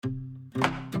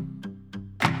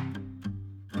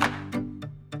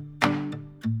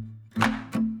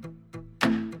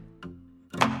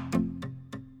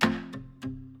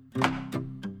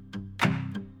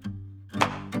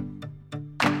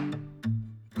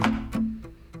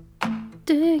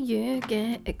you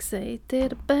get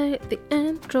excited about the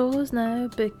intros now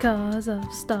because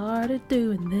I've started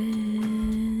doing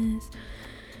this?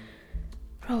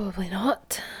 Probably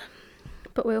not.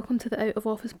 But welcome to the Out of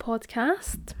Office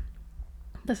podcast.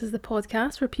 This is the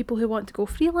podcast for people who want to go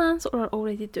freelance or are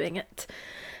already doing it.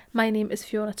 My name is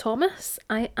Fiona Thomas.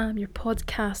 I am your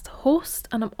podcast host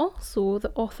and I'm also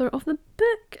the author of the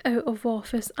book Out of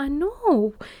Office. I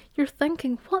know, you're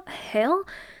thinking, what the hell?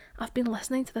 I've been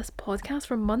listening to this podcast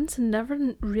for months and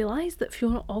never realised that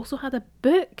Fiona also had a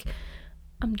book.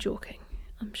 I'm joking.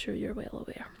 I'm sure you're well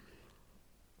aware.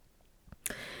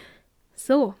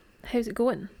 So, how's it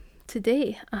going?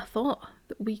 Today, I thought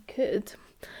that we could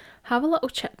have a little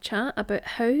chit chat about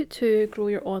how to grow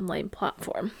your online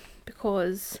platform,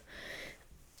 because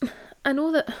I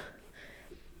know that,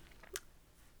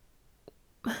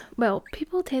 well,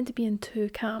 people tend to be in two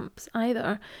camps.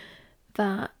 Either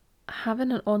that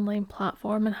having an online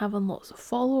platform and having lots of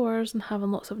followers and having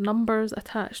lots of numbers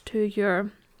attached to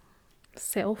your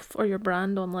self or your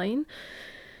brand online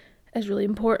is really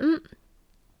important.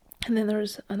 And then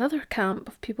there's another camp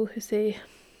of people who say,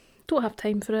 don't have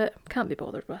time for it, can't be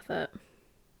bothered with it,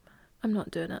 I'm not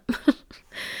doing it.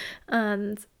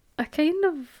 And I kind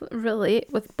of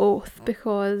relate with both,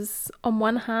 because on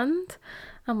one hand,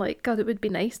 I'm like, God, it would be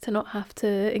nice to not have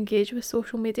to engage with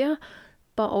social media,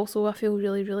 but also I feel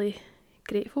really, really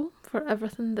grateful for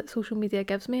everything that social media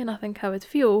gives me, and I think I would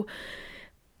feel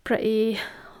pretty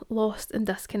lost and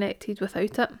disconnected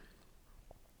without it.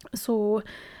 So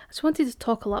I just wanted to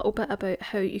talk a little bit about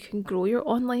how you can grow your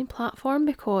online platform,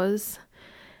 because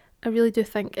I really do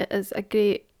think it is a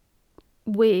great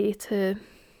way to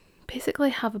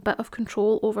basically have a bit of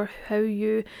control over how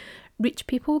you reach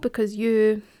people, because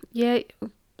there's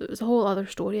a whole other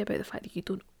story about the fact that you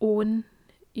don't own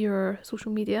your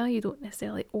social media, you don't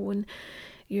necessarily own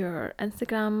your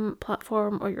Instagram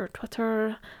platform or your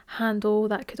Twitter handle.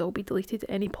 That could all be deleted at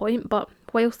any point, but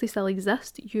whilst they still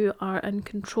exist, you are in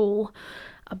control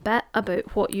a bit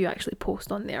about what you actually post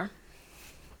on there.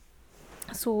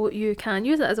 So you can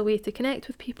use it as a way to connect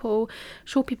with people,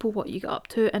 show people what you get up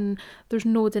to, and there's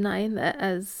no denying that it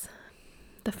is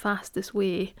the fastest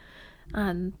way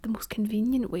and the most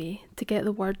convenient way to get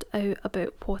the word out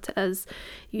about what it is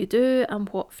you do and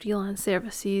what freelance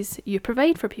services you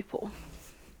provide for people.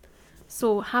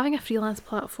 So having a freelance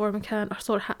platform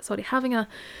having a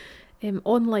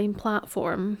online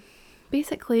platform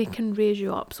basically can raise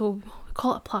you up. So we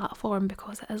call it a platform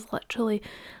because it is literally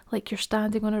like you're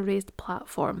standing on a raised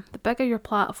platform. The bigger your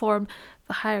platform,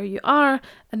 the higher you are,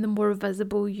 and the more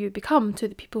visible you become to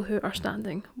the people who are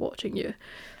standing watching you.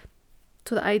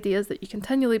 So the idea is that you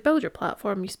continually build your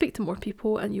platform, you speak to more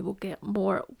people, and you will get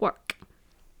more work.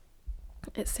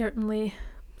 It certainly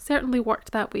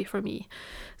worked that way for me.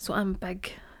 So I'm a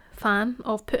big fan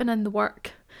of putting in the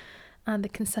work and the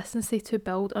consistency to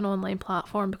build an online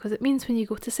platform, because it means when you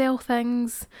go to sell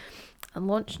things and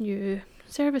launch new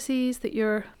services that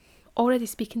you're already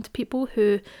speaking to people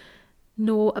who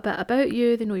know a bit about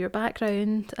you, they know your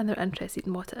background, and they're interested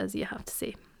in what it is you have to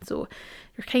say. So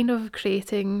you're kind of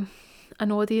creating an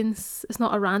audience. It's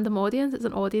not a random audience, it's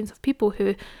an audience of people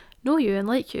who know you and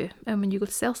like you, and when you go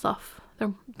to sell stuff,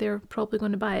 they're probably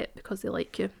going to buy it because they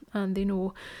like you and they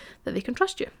know that they can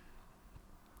trust you.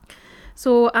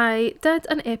 So I did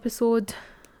an episode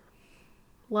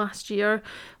last year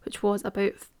which was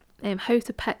about how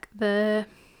to pick the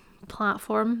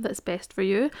platform that's best for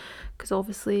you, because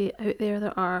obviously out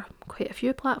there are quite a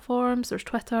few platforms. There's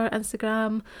Twitter,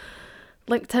 Instagram,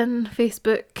 LinkedIn,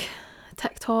 Facebook,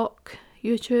 TikTok,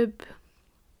 YouTube.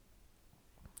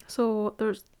 So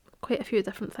there's quite a few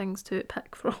different things to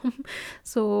pick from.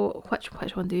 So which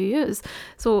one do you use?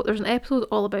 So there's an episode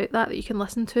all about that you can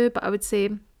listen to, but I would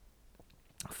say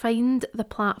find the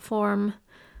platform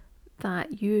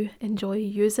that you enjoy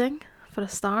using for a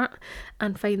start,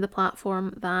 and find the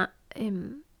platform that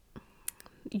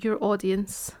your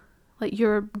audience, like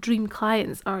your dream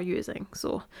clients, are using.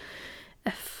 So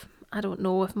if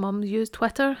mums use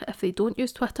Twitter, if they don't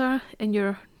use Twitter and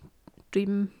your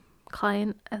dream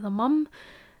client is a mum,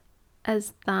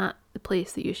 is that the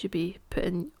place that you should be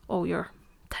putting all your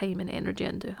time and energy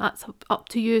into? That's up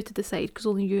to you to decide, because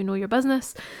only you know your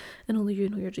business and only you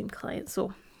know your dream client.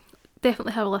 So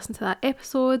definitely have a listen to that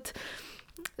episode.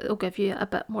 It'll give you a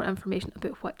bit more information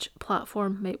about which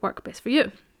platform might work best for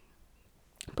you.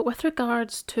 But with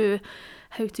regards to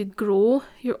how to grow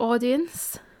your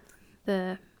audience,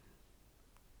 the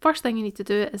first thing you need to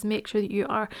do is make sure that you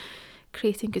are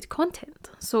creating good content.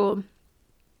 So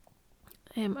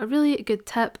a really good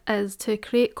tip is to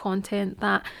create content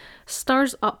that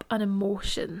stirs up an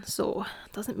emotion. So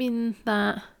it doesn't mean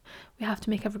that we have to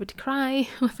make everybody cry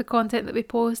with the content that we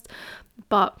post.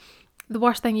 But the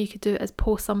worst thing you could do is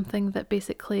post something that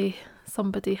basically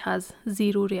somebody has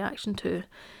zero reaction to.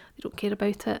 They don't care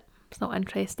about it. It's not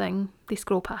interesting. They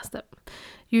scroll past it.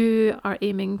 You are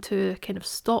aiming to kind of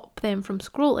stop them from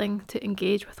scrolling to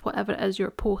engage with whatever it is you're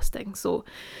posting. So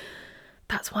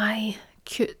that's why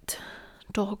cute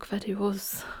dog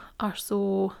videos are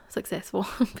so successful,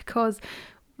 because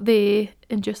they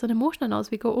induce an emotion in us.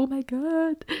 We go, oh my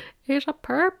god, here's a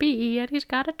puppy and he's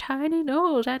got a tiny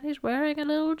nose and he's wearing a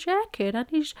little jacket and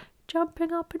he's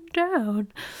jumping up and down.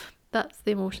 That's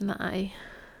the emotion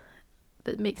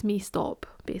that makes me stop,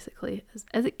 basically.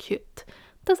 Is it cute?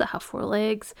 Does it have 4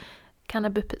 legs? Can I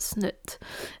boop its snoot?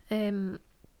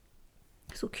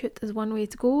 So cute is one way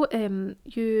to go.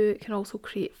 You can also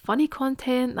create funny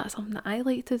content. That's something that I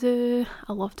like to do.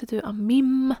 I love to do a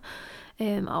meme.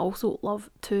 I also love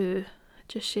to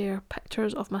just share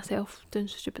pictures of myself doing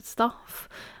stupid stuff.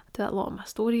 I do that a lot on my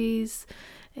stories.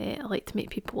 I like to make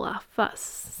people laugh.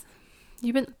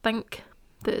 You wouldn't think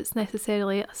that it's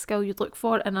necessarily a skill you'd look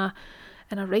for in a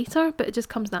writer, but it just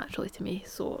comes naturally to me.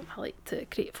 So I like to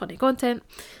create funny content,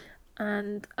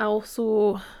 and I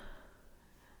also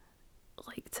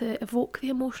like to evoke the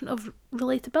emotion of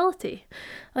relatability.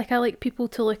 Like, I like people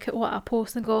to look at what I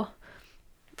post and go,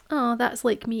 oh, that's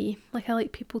like me. Like, I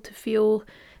like people to feel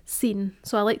seen.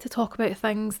 So I like to talk about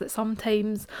things that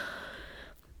sometimes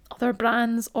other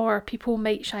brands or people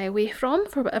might shy away from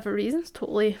for whatever reasons.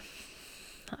 Totally,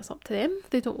 that's up to them.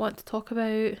 They don't want to talk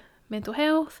about mental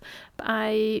health, but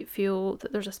I feel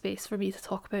that there's a space for me to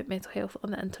talk about mental health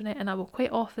on the internet, and I will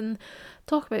quite often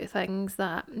talk about things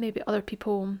that maybe other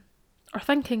people are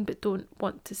thinking but don't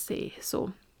want to say.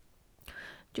 So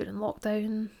during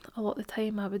lockdown, a lot of the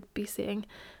time I would be saying,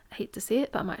 I hate to say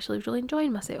it, but I'm actually really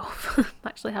enjoying myself. I'm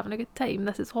actually having a good time.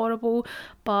 This is horrible,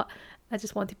 but I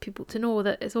just wanted people to know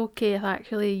that it's okay if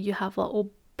actually you have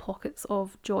little pockets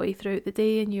of joy throughout the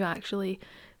day and you actually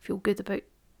feel good about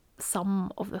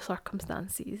some of the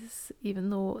circumstances, even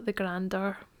though the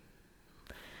grander,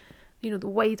 the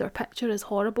wider picture is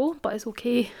horrible, but it's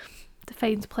okay to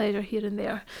find pleasure here and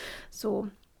there. So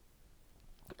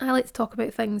I like to talk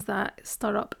about things that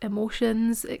stir up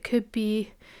emotions. It could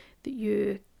be that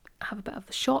you have a bit of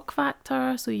the shock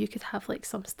factor, so you could have like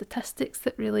some statistics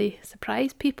that really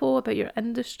surprise people about your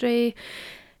industry.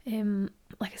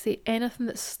 Like I say, anything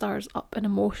that stirs up an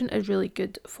emotion is really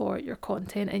good for your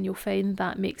content, and you'll find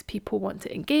that makes people want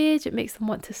to engage. It makes them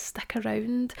want to stick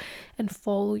around and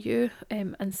follow you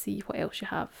and see what else you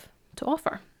have to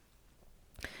offer.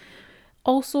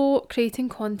 Also, creating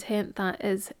content that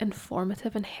is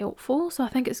informative and helpful. So I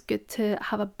think it's good to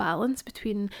have a balance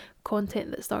between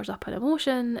content that stirs up an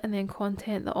emotion and then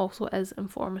content that also is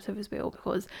informative as well,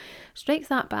 because it strikes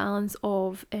that balance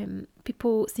of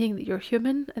people seeing that you're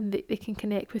human and that they can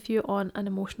connect with you on an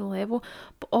emotional level,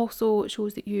 but also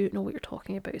shows that you know what you're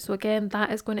talking about. So again,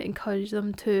 that is going to encourage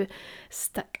them to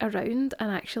stick around and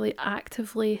actually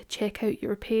actively check out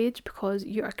your page, because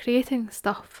you are creating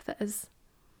stuff that is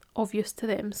of use to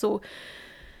them. So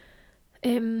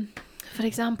for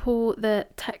example, the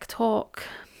TikTok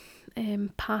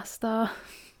pasta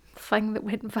thing that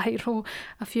went viral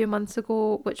a few months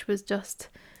ago, which was just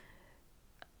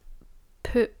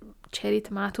put cherry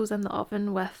tomatoes in the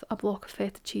oven with a block of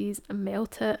feta cheese and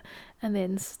melt it and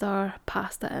then stir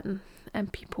pasta in,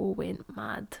 and people went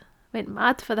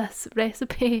mad for this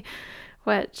recipe,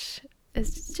 which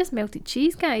it's just melted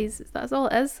cheese, guys. That's all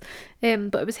it is.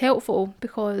 But it was helpful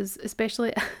because,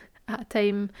 especially at a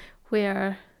time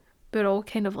where we're all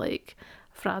kind of like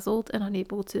frazzled and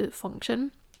unable to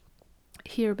function,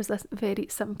 here was this very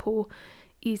simple,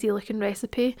 easy looking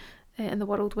recipe, and the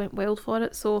world went wild for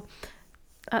it. So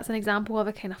that's an example of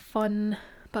a kind of fun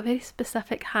but very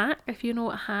specific hack. If you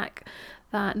know a hack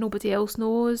that nobody else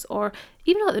knows, or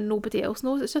even not that nobody else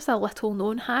knows, it's just a little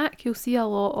known hack, you'll see a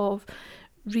lot of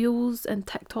reels and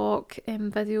TikTok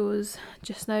videos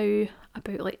just now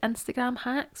about like Instagram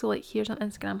hacks. So like, here's an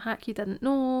Instagram hack you didn't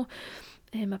know,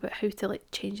 about how to like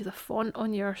change the font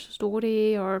on your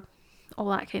story or all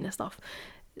that kind of stuff.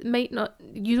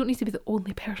 You don't need to be the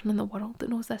only person in the world that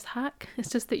knows this hack. It's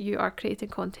just that you are creating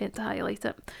content to highlight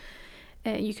it.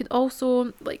 You could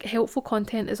also, like, helpful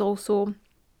content is also,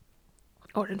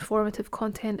 or informative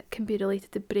content can be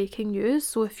related to breaking news.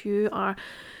 So if you are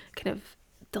kind of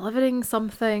delivering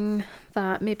something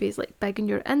that maybe is like big in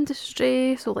your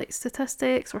industry, so like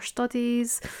statistics or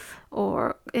studies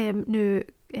or new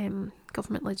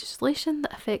government legislation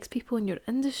that affects people in your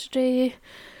industry.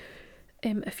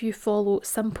 If you follow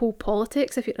Simple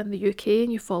Politics, if you're in the UK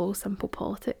and you follow Simple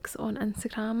Politics on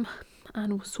Instagram, I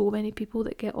know so many people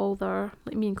that get all their,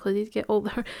 like me included, get all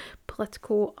their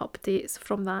political updates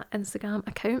from that Instagram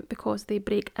account, because they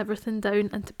break everything down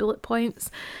into bullet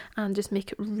points and just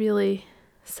make it really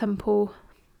simple,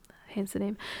 hence the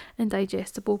name, and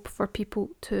digestible for people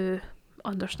to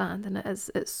understand. And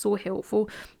it's so helpful.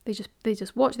 They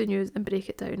just watch the news and break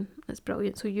it down. It's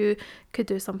brilliant. So you could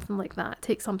do something like that,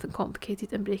 take something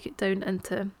complicated and break it down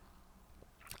into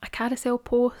a carousel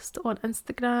post on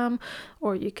Instagram,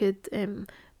 or you could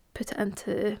put it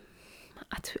into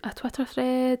a Twitter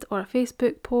thread or a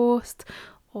Facebook post,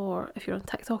 or if you're on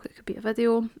TikTok it could be a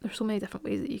video. There's so many different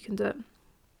ways that you can do it.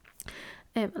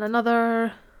 And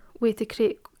another way to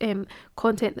create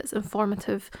content that's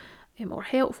informative or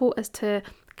helpful is to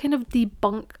kind of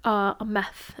debunk a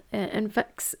myth. And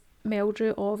Vix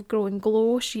Meldrew of Grow and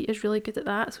Glow, she is really good at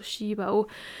that. So she will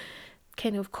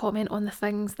kind of comment on the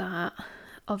things that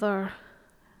other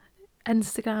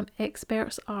Instagram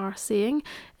experts are saying,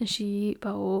 and she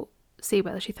will say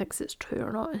whether she thinks it's true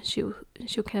or not, and she'll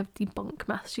kind of debunk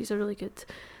myths. She's a really good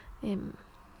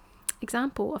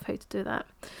example of how to do that.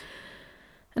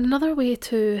 And another way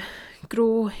to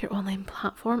grow your online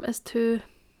platform is to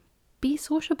be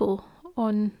sociable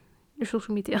on your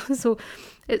social media. So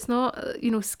it's not,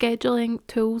 scheduling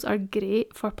tools are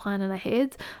great for planning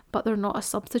ahead, but they're not a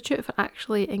substitute for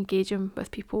actually engaging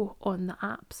with people on the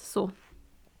apps. So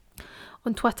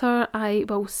on Twitter, I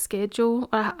will schedule,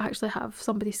 or I actually have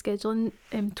somebody scheduling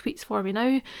tweets for me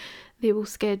now. They will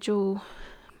schedule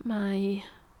my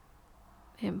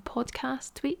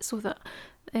podcast tweet so that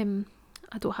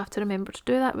I don't have to remember to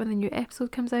do that when the new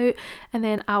episode comes out. And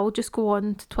then I'll just go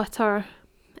on to Twitter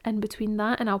in between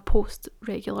that, and I'll post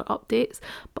regular updates,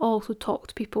 but also talk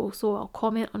to people. So I'll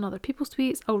comment on other people's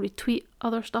tweets, I'll retweet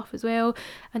other stuff as well,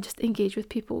 and just engage with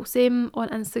people. Same on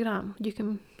Instagram. You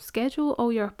can schedule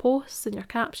all your posts and your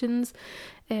captions,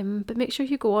 but make sure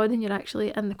you go on and you're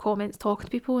actually in the comments talking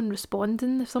to people and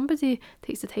responding. If somebody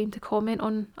takes the time to comment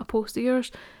on a post of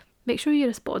yours, make sure you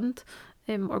respond,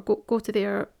 or go to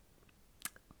their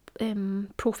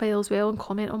profile as well and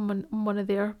comment on one of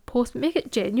their posts, but make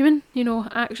it genuine,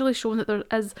 actually showing that there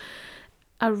is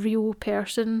a real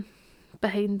person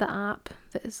behind the app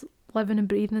that is living and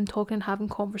breathing and talking and having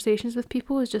conversations with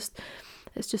people. It's just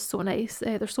so nice.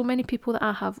 There's so many people that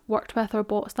I have worked with or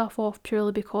bought stuff off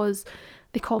purely because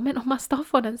they comment on my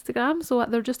stuff on Instagram, so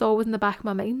they're just always in the back of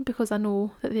my mind because I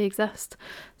know that they exist.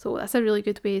 So that's a really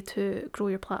good way to grow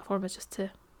your platform, is just to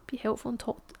be helpful and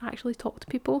talk to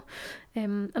people.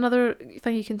 Another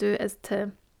thing you can do is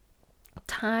to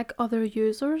tag other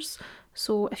users.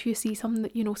 So if you see something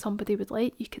that somebody would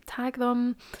like, you could tag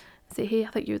them, say, hey, I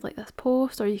think you would like this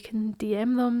post, or you can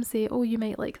DM them, say, oh, you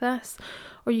might like this,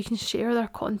 or you can share their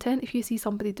content. If you see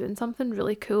somebody doing something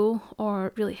really cool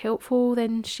or really helpful,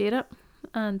 then share it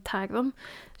and tag them.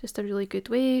 Just a really good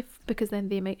way, because then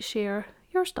they might share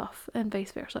your stuff and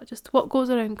vice versa. Just what goes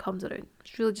around comes around.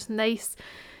 It's really just nice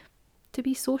to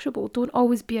be sociable. Don't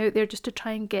always be out there just to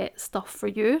try and get stuff for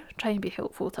you. Try and be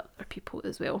helpful to other people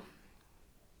as well.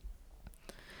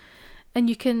 And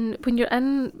you can, when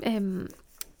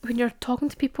you're talking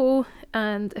to people,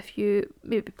 and if you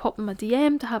maybe pop them a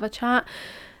DM to have a chat,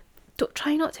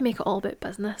 try not to make it all about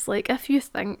business. Like if you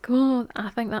think, oh, I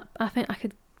think I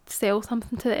could sell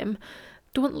something to them,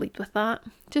 don't lead with that.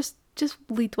 Just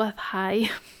lead with, hi,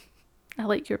 I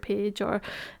like your page, or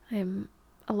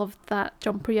I loved that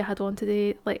jumper you had on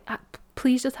today. Like,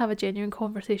 please just have a genuine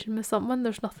conversation with someone.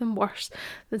 There's nothing worse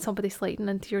than somebody sliding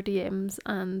into your DMs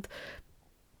and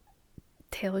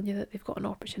telling you that they've got an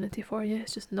opportunity for you.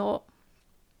 It's just not,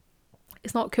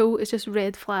 it's not cool. It's just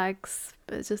red flags,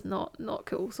 but it's just not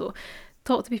cool. So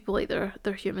talk to people like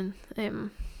they're human,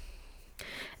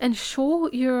 and show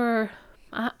your,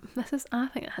 I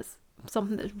think it has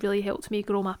something that's really helped me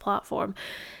grow my platform,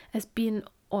 is being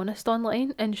honest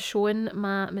online and showing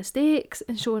my mistakes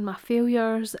and showing my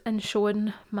failures and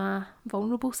showing my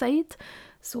vulnerable side.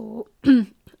 So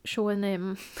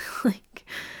showing like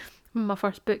when my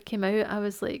first book came out, I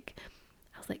was like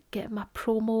getting my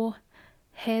promo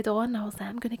head on. I was like,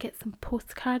 I'm gonna get some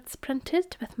postcards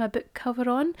printed with my book cover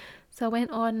on. So I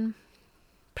went on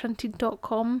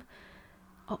printed.com,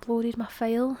 uploaded my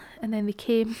file, and then they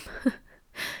came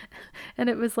and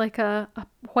it was like a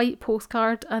white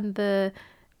postcard, and the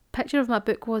picture of my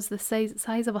book was the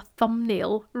size of a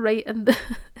thumbnail right in the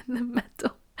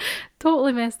middle.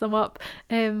 Totally messed them up,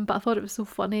 but I thought it was so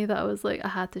funny that I was like, I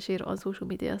had to share it on social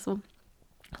media. So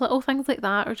little things like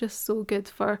that are just so good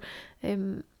for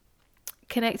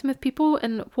connecting with people.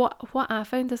 And what I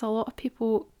found is a lot of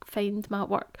people find my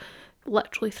work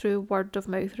literally through word of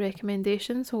mouth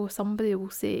recommendation. So somebody will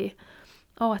say,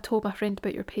 oh, I told my friend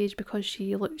about your page because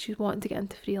she's wanting to get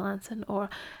into freelancing, or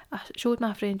I showed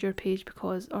my friend your page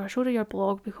because, or I showed her your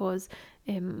blog because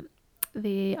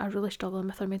they are really struggling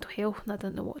with their mental health and I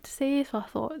didn't know what to say, so I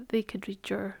thought they could read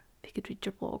your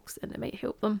blogs and it might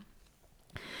help them.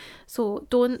 So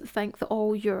don't think that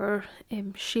all your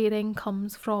sharing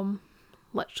comes from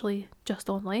literally just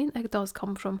online. It does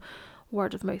come from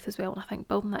word of mouth as well, and I think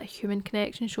building that human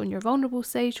connection, showing your vulnerable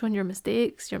side, showing your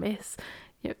mistakes, your mess,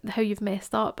 how you've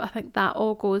messed up, I think that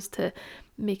all goes to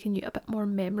making you a bit more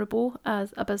memorable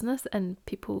as a business in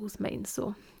people's minds.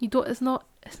 So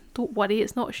don't worry,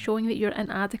 it's not showing that you're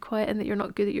inadequate and that you're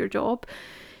not good at your job.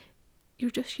 You're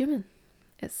just human.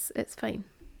 It's fine.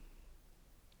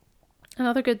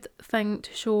 Another good thing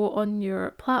to show on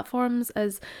your platforms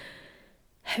is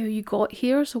how you got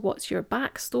here. So what's your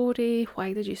backstory?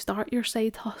 Why did you start your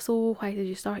side hustle? Why did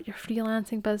you start your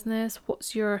freelancing business?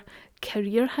 What's your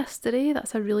career history?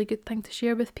 That's a really good thing to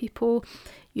share with people.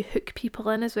 You hook people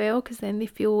in as well, because then they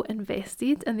feel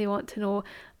invested and they want to know,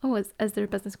 oh, is their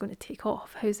business going to take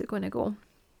off? How's it going to go?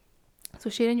 So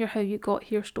sharing your how you got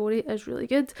here story is really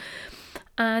good.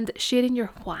 And sharing your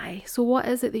why. So what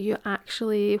is it that you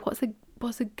actually, what's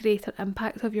the greater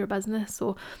impact of your business?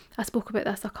 So I spoke about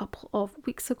this a couple of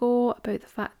weeks ago, about the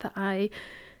fact that I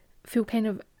feel kind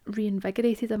of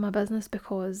reinvigorated in my business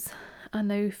because I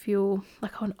now feel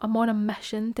like I'm on a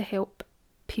mission to help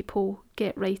people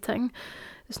get writing.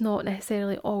 It's not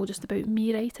necessarily all just about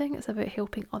me writing, it's about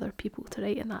helping other people to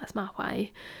write, and that's my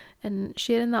why. And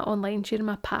sharing that online, sharing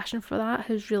my passion for that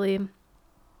has really,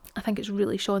 I think it's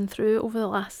really shone through over the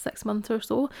last 6 months or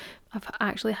so. I've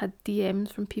actually had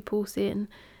DMs from people saying,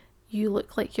 you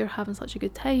look like you're having such a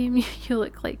good time, you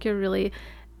look like you're really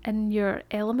in your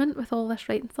element with all this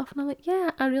writing stuff. And I'm like,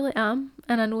 yeah, I really am.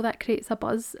 And I know that creates a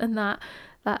buzz, and that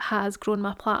has grown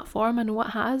my platform. I know it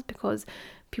has, because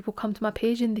people come to my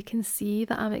page and they can see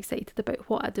that I'm excited about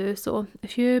what I do. So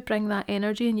if you bring that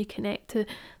energy and you connect to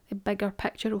the bigger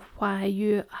picture of why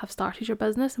you have started your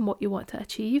business and what you want to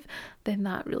achieve, then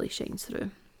that really shines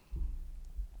through.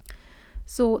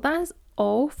 So that is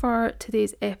all for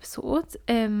today's episode.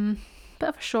 Bit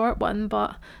of a short one,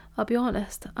 but I'll be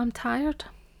honest, I'm tired.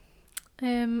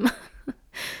 The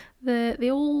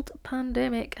old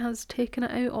pandemic has taken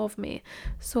it out of me,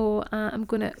 so I'm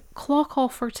going to clock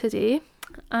off for today.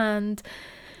 And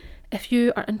if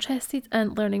you are interested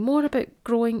in learning more about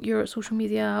growing your social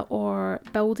media or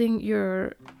building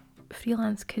your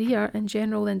freelance career in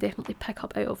general, then definitely pick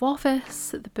up Out of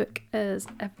Office. The book is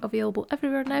available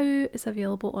everywhere now. It's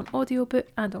available on audiobook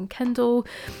and on Kindle,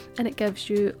 and it gives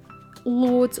you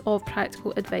loads of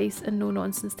practical advice and no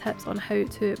nonsense tips on how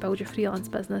to build your freelance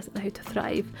business and how to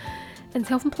thrive in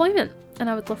self-employment, and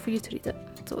I would love for you to read it.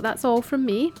 So that's all from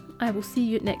me. I will see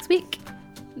you next week.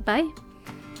 Bye.